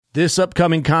This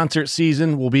upcoming concert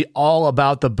season will be all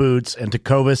about the boots, and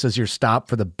Tecovas is your stop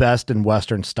for the best in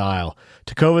Western style.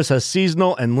 Tecovas has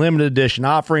seasonal and limited edition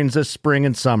offerings this spring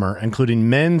and summer, including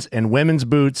men's and women's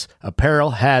boots,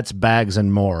 apparel, hats, bags,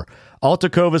 and more. All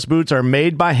Tecovas boots are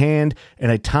made by hand in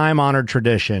a time-honored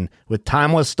tradition with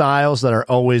timeless styles that are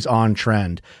always on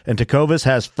trend. And Tecovas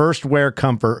has first wear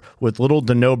comfort with little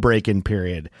to no break-in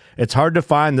period. It's hard to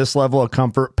find this level of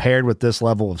comfort paired with this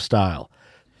level of style.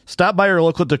 Stop by your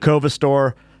local Tecovas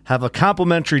store, have a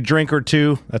complimentary drink or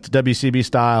two, that's WCB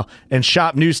style, and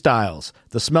shop new styles.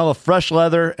 The smell of fresh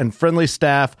leather and friendly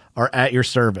staff are at your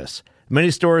service. Many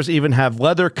stores even have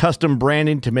leather custom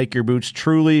branding to make your boots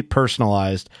truly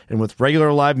personalized. And with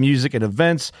regular live music and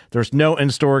events, there's no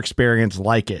in-store experience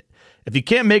like it. If you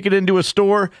can't make it into a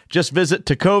store, just visit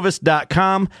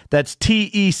tecovas.com. That's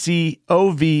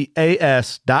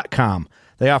TECOVAS.com.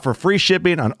 They offer free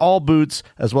shipping on all boots,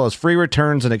 as well as free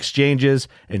returns and exchanges,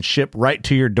 and ship right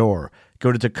to your door.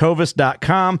 Go to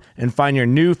tecovas.com and find your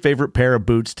new favorite pair of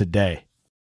boots today.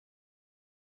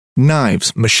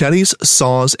 Knives, machetes,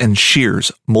 saws, and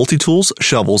shears, multi-tools,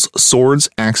 shovels, swords,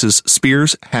 axes,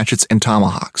 spears, hatchets, and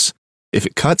tomahawks. If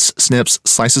it cuts, snips,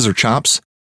 slices, or chops,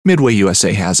 Midway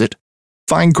USA has it.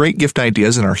 Find great gift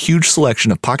ideas in our huge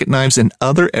selection of pocket knives and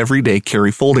other everyday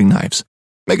carry folding knives.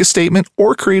 Make a statement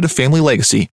or create a family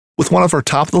legacy with one of our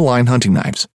top-of-the-line hunting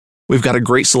knives. We've got a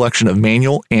great selection of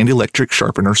manual and electric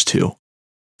sharpeners, too.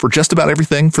 For just about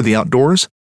everything for the outdoors,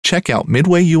 check out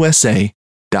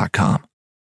MidwayUSA.com.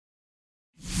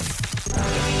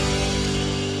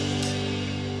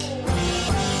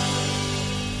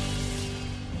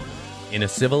 In a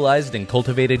civilized and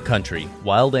cultivated country,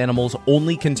 wild animals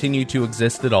only continue to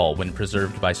exist at all when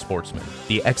preserved by sportsmen.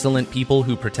 The excellent people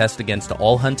who protest against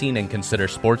all hunting and consider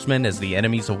sportsmen as the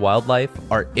enemies of wildlife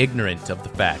are ignorant of the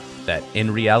fact that,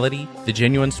 in reality, the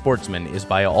genuine sportsman is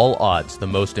by all odds the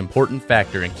most important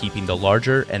factor in keeping the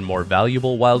larger and more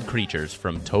valuable wild creatures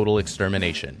from total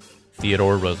extermination.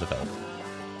 Theodore Roosevelt.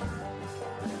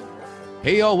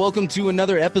 Hey y'all, welcome to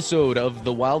another episode of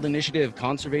the Wild Initiative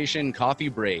Conservation Coffee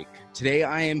Break. Today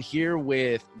I am here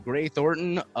with Gray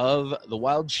Thornton of the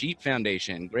Wild Sheep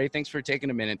Foundation. Gray, thanks for taking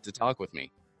a minute to talk with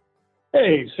me.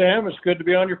 Hey Sam, it's good to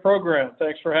be on your program.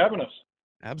 Thanks for having us.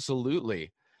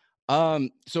 Absolutely.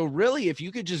 So really, if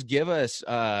you could just give us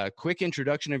a quick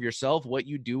introduction of yourself, what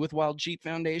you do with Wild Sheep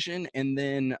Foundation, and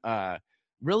then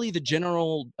really the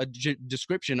general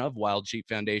description of Wild Sheep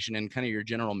Foundation and kind of your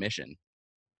general mission.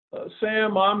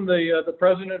 Sam, I'm the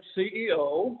president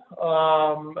CEO.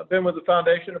 I've been with the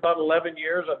foundation about 11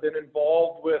 years. I've been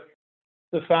involved with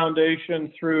the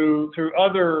foundation through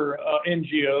other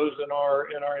NGOs in our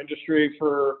industry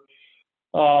for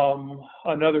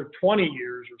another 20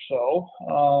 years or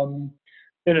so.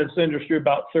 In its industry,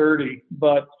 about 30.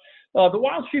 But the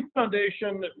Wild Sheep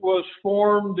Foundation was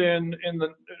formed in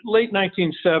the late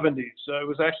 1970s. It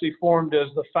was actually formed as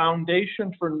the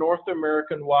Foundation for North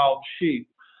American Wild Sheep.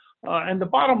 And the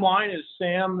bottom line is,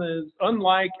 Sam, is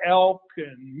unlike elk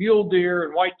and mule deer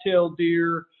and white-tailed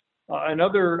deer and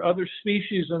other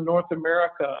species in North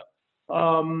America,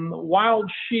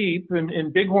 wild sheep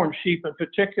and bighorn sheep in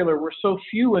particular were so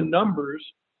few in numbers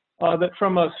that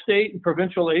from a state and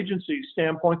provincial agency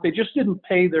standpoint, they just didn't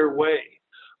pay their way.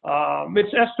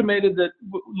 It's estimated that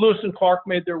Lewis and Clark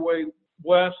made their way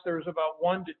west. There's about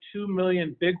 1 to 2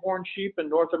 million bighorn sheep in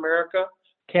North America,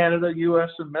 Canada, U.S.,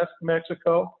 and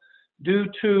Mexico. Due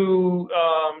to,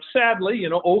 sadly,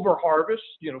 over-harvest,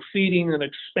 feeding an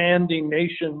expanding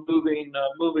nation moving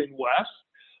west,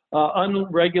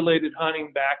 unregulated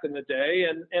hunting back in the day,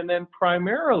 and then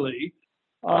primarily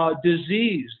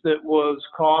disease that was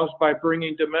caused by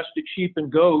bringing domestic sheep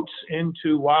and goats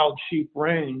into wild sheep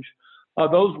range.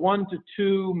 Those 1 to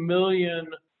 2 million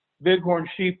bighorn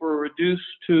sheep were reduced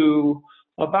to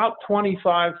about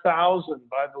 25,000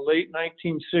 by the late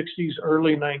 1960s,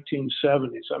 early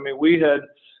 1970s. I mean, we had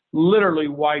literally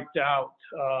wiped out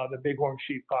the bighorn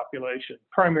sheep population,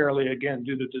 primarily, again,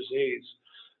 due to disease.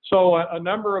 So a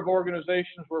number of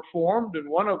organizations were formed, and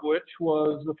one of which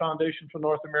was the Foundation for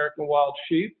North American Wild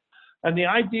Sheep. And the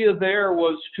idea there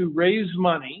was to raise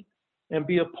money and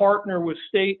be a partner with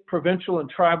state, provincial, and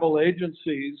tribal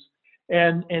agencies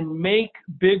and make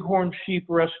bighorn sheep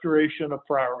restoration a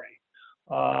priority.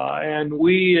 And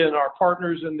we and our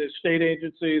partners in the state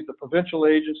agencies, the provincial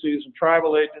agencies and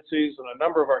tribal agencies, and a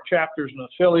number of our chapters and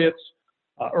affiliates,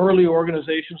 early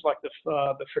organizations like the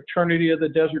Fraternity of the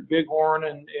Desert Bighorn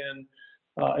in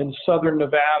southern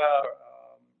Nevada,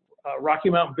 Rocky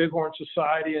Mountain Bighorn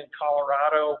Society in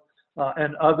Colorado,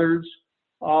 and others.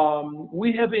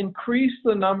 we have increased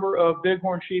the number of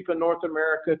bighorn sheep in North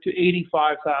America to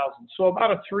 85,000. So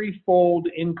about a threefold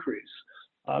increase.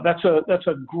 That's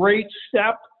a great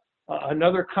step.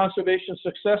 Another conservation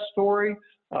success story,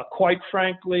 quite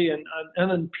frankly, and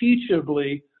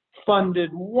unimpeachably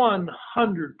funded 100%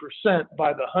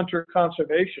 by the hunter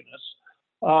conservationists.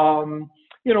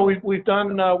 We've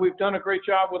done a great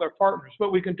job with our partners,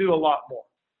 but we can do a lot more.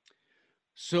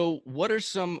 So what are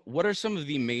some of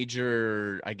the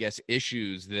major, I guess,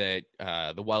 issues that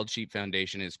the Wild Sheep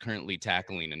Foundation is currently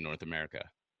tackling in North America?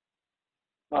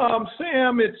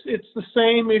 Sam, it's the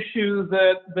same issue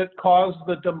that caused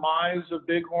the demise of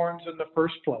bighorns in the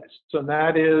first place, and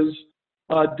that is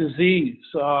disease.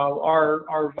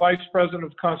 Our Vice President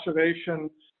of Conservation,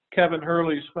 Kevin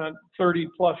Hurley, spent 30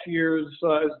 plus years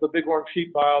as the bighorn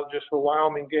sheep biologist for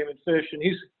Wyoming Game and Fish, and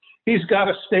he's got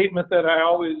a statement that I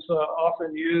always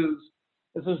often use.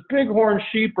 It says, bighorn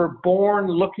sheep are born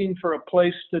looking for a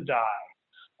place to die.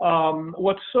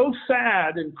 What's so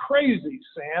sad and crazy,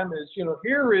 Sam, is,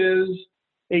 here is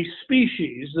a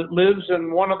species that lives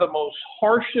in one of the most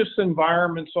harshest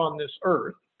environments on this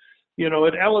earth,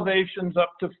 at elevations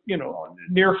up to,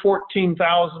 near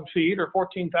 14,000 feet or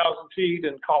 14,000 feet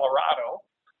in Colorado.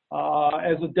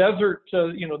 As a desert,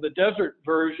 the desert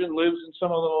version lives in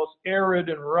some of the most arid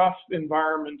and rough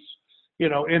environments, in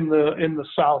the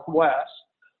Southwest.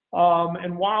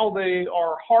 And while they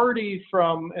are hardy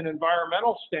from an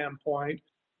environmental standpoint,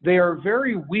 they are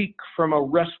very weak from a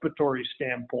respiratory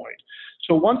standpoint.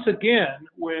 So once again,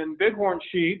 when bighorn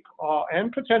sheep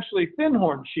and potentially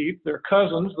thinhorn sheep, their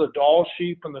cousins, the Dall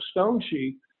sheep and the stone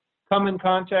sheep, come in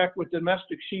contact with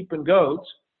domestic sheep and goats,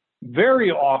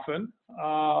 very often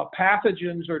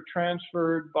pathogens are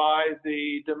transferred by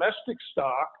the domestic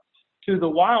stock to the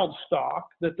wild stock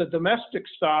that the domestic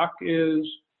stock is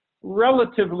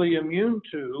relatively immune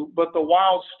to, but the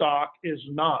wild stock is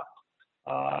not,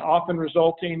 often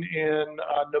resulting in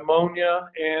pneumonia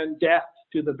and death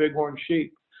to the bighorn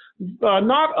sheep.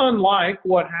 Not unlike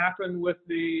what happened with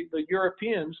the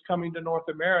Europeans coming to North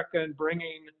America and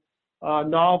bringing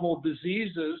novel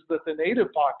diseases that the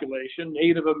native population,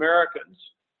 Native Americans,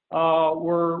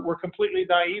 were completely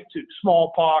naive to: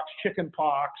 smallpox,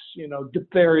 chickenpox,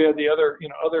 diphtheria, the other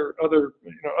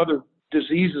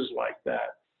diseases like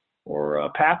that,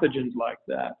 or pathogens like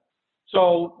that.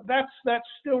 So that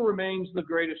still remains the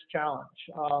greatest challenge.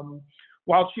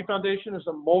 Wild Sheep Foundation is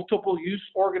a multiple use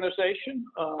organization.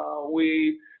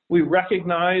 We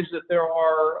recognize that there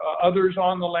are others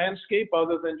on the landscape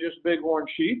other than just bighorn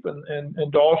sheep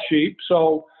and Dall sheep.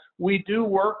 So we do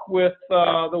work with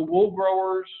the wool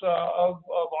growers of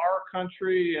our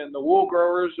country and the wool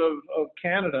growers of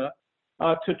Canada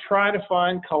to try to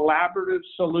find collaborative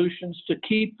solutions to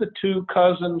keep the two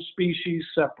cousin species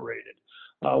separated.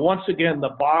 Once again,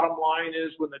 the bottom line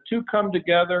is when the two come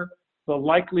together, the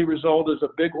likely result is a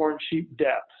bighorn sheep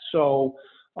death. So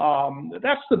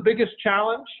that's the biggest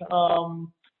challenge.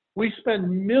 We spend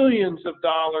millions of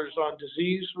dollars on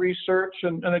disease research,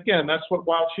 and again, that's what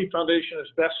Wild Sheep Foundation is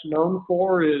best known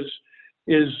for, is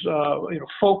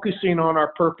focusing on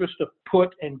our purpose to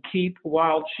put and keep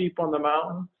wild sheep on the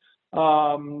mountain.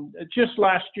 Just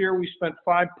last year, we spent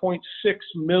 $5.6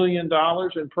 million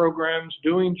in programs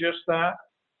doing just that.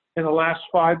 In the last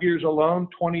 5 years alone,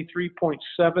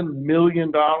 $23.7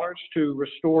 million to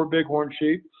restore bighorn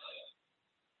sheep.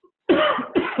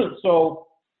 So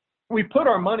we put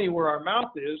our money where our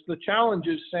mouth is. The challenge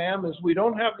is, Sam, is we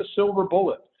don't have the silver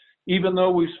bullet. Even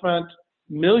though we've spent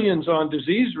millions on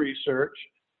disease research,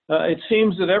 it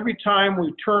seems that every time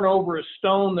we turn over a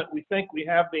stone that we think we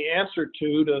have the answer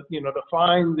to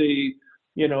find the,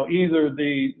 either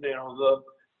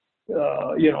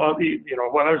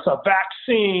whether it's a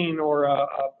vaccine or a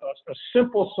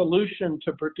simple solution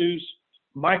to produce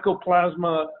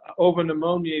Mycoplasma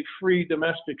pneumoniae-free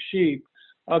domestic sheep,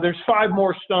 there's 5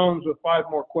 more stones with 5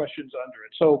 more questions under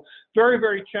it. So very,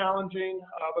 very challenging,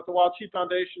 but the Wild Sheep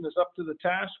Foundation is up to the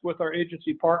task with our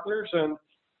agency partners and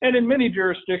in many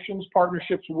jurisdictions,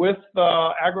 partnerships with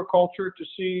agriculture to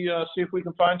see if we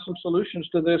can find some solutions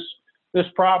to this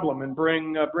problem and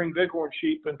bring bighorn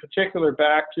sheep in particular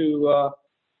back to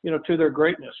their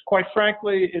greatness. Quite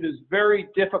frankly, it is very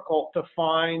difficult to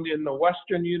find in the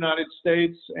Western United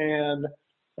States and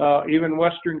even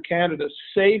Western Canada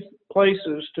safe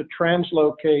places to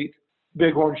translocate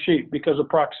bighorn sheep because of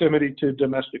proximity to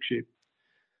domestic sheep.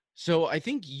 So I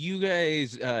think you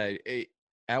guys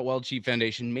at Wild Sheep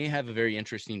Foundation may have a very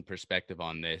interesting perspective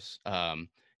on this.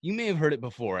 You may have heard it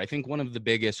before. I think one of the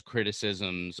biggest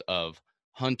criticisms of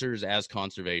hunters as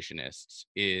conservationists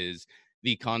is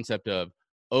the concept of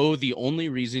oh, the only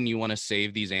reason you want to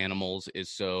save these animals is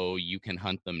so you can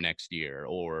hunt them next year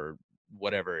or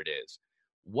whatever it is,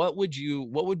 what would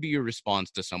be your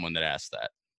response to someone that asked that?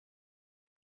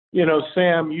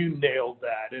 Sam, you nailed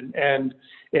that. And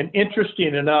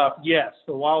interesting enough, yes,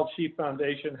 the Wild Sheep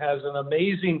Foundation has an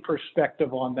amazing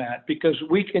perspective on that, because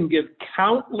we can give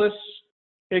countless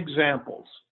examples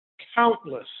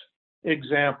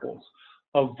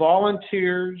of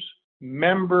volunteers,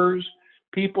 members,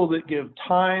 people that give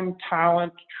time,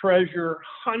 talent, treasure,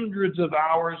 hundreds of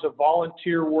hours of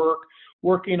volunteer work,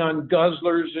 working on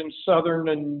guzzlers in southern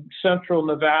and central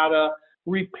Nevada,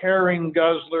 repairing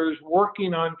guzzlers,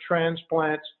 working on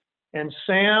transplants. And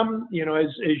Sam,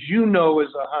 as you know, as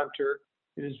a hunter,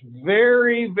 it is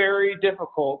very, very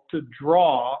difficult to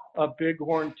draw a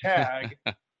bighorn tag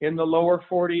in the lower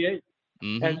 48.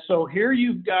 Mm-hmm. And so here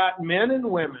you've got men and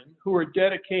women who are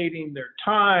dedicating their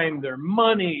time, their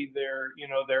money, their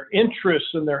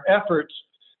interests and their efforts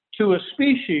to a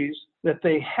species that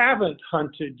they haven't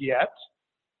hunted yet,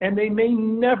 and they may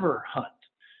never hunt.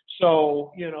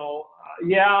 So, the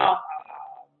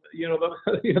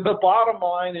bottom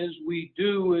line is we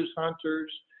do, as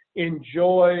hunters,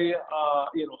 enjoy,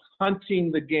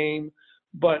 hunting the game.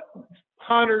 But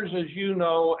hunters, as you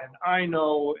know, and I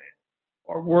know,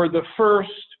 were the first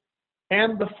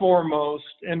and the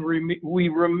foremost, and we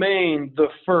remain the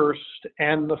first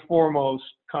and the foremost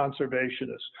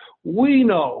conservationists. We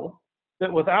know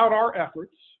that without our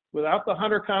efforts, without the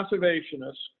hunter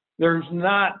conservationists, there's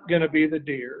not going to be the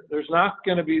deer, there's not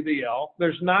going to be the elk,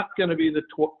 there's not going to be the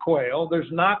quail,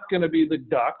 there's not going to be the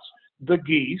ducks, the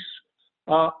geese,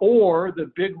 or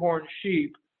the bighorn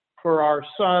sheep for our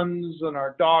sons and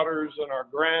our daughters and our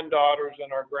granddaughters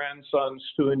and our grandsons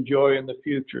to enjoy in the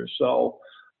future. So,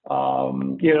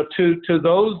 to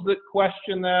those that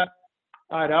question that,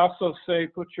 I'd also say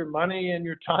put your money and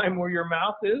your time where your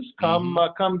mouth is. Come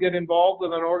get involved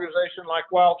with an organization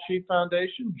like Wild Sheep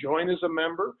Foundation. Join as a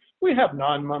member. We have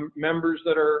non-members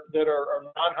that are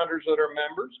non-hunters that are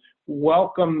members.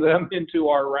 Welcome them into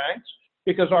our ranks,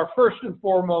 because our first and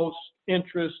foremost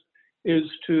interest is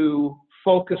to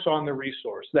focus on the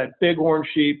resource, that bighorn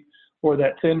sheep or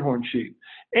that thin-horn sheep.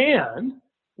 And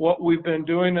what we've been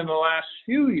doing in the last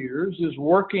few years is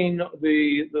working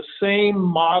the same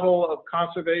model of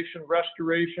conservation,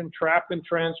 restoration, trap and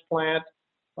transplant,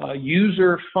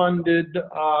 user-funded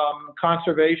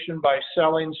conservation by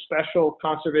selling special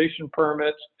conservation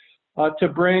permits to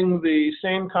bring the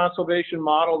same conservation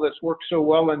model that's worked so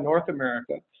well in North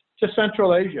America to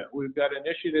Central Asia. We've got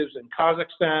initiatives in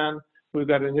Kazakhstan, we've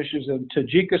got initiatives in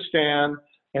Tajikistan,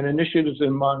 and initiatives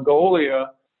in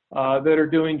Mongolia that are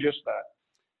doing just that.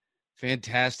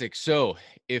 Fantastic. So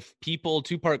if people,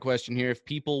 two-part question here, if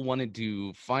people wanted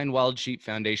to find Wild Sheep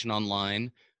Foundation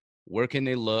online, where can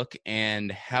they look,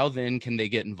 and how then can they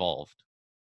get involved?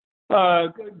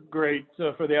 Great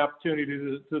for the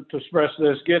opportunity to express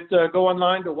this. Go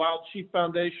online to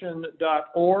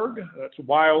wildsheepfoundation.org. That's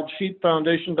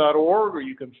wildsheepfoundation.org, or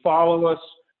you can follow us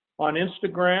on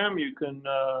Instagram. You can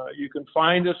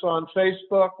find us on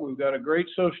Facebook. We've got a great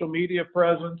social media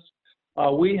presence.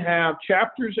 We have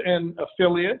chapters and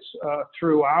affiliates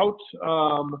throughout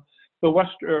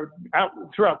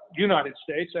throughout the United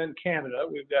States and Canada.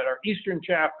 We've got our Eastern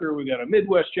chapter, we've got a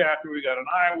Midwest chapter, we've got an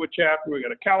Iowa chapter, we've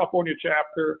got a California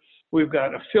chapter. We've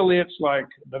got affiliates like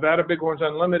Nevada Bighorns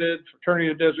Unlimited,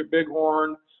 Fraternity of Desert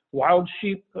Bighorn, Wild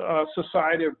Sheep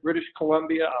Society of British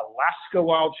Columbia, Alaska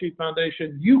Wild Sheep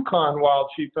Foundation, Yukon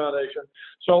Wild Sheep Foundation.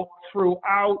 So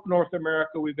throughout North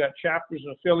America, we've got chapters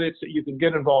and affiliates that you can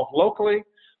get involved locally.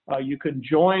 You can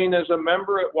join as a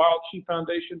member at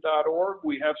wildsheepfoundation.org.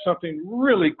 We have something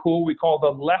really cool we call the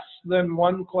Less Than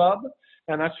One Club,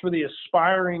 and that's for the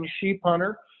aspiring sheep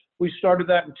hunter. We started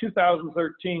that in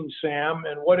 2013, Sam,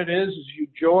 and what it is you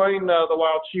join the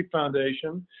Wild Sheep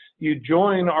Foundation, you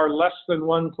join our Less Than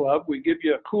One Club. We give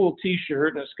you a cool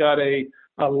t-shirt, and it's got a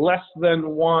Less Than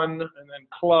One and then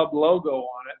club logo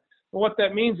on it. And what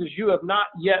that means is you have not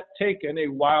yet taken a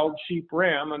wild sheep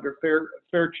ram under fair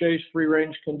chase,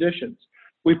 free-range conditions.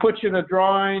 We put you in a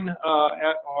drawing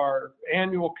at our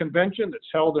annual convention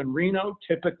that's held in Reno,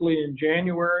 typically in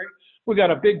January. We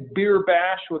got a big beer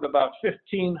bash with about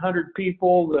 1,500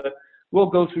 people that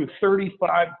we'll go through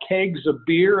 35 kegs of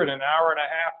beer in an hour and a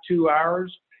half, 2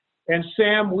 hours. And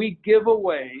Sam, we give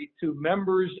away to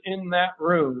members in that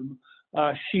room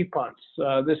sheep hunts.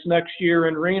 This next year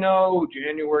in Reno,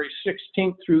 January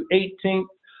 16th through 18th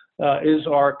is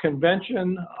our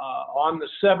convention. On the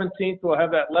 17th, we'll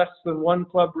have that Less Than One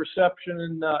Club reception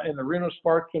in the Reno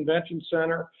Sparks Convention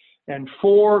Center. And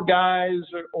 4 guys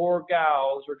or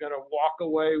gals are going to walk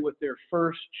away with their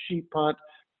first sheep hunt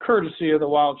courtesy of the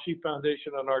Wild Sheep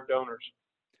Foundation and our donors.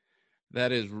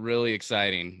 That is really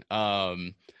exciting.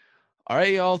 All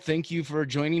right, y'all. Thank you for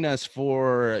joining us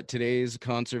for today's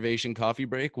conservation coffee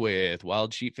break with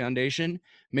Wild Sheep Foundation.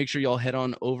 Make sure y'all head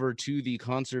on over to the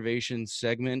conservation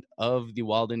segment of the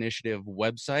Wild Initiative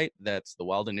website. That's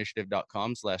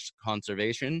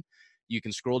thewildinitiative.com/conservation. You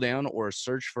can scroll down or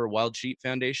search for Wild Sheep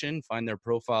Foundation, find their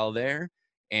profile there,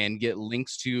 and get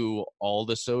links to all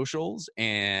the socials,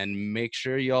 and make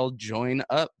sure y'all join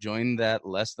that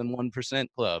less than 1%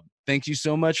 club. Thank you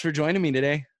so much for joining me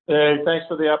today. Hey, thanks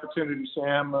for the opportunity,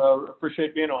 Sam.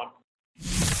 Appreciate being on.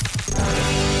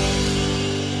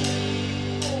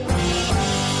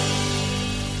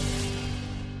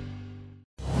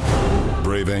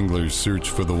 Brave anglers search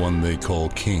for the one they call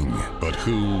king, but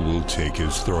who will take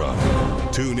his throne?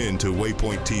 Tune in to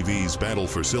Waypoint TV's Battle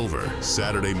for Silver,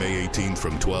 Saturday, May 18th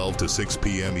from 12 to 6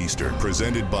 p.m. Eastern,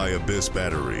 presented by Abyss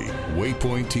Battery.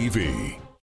 Waypoint TV.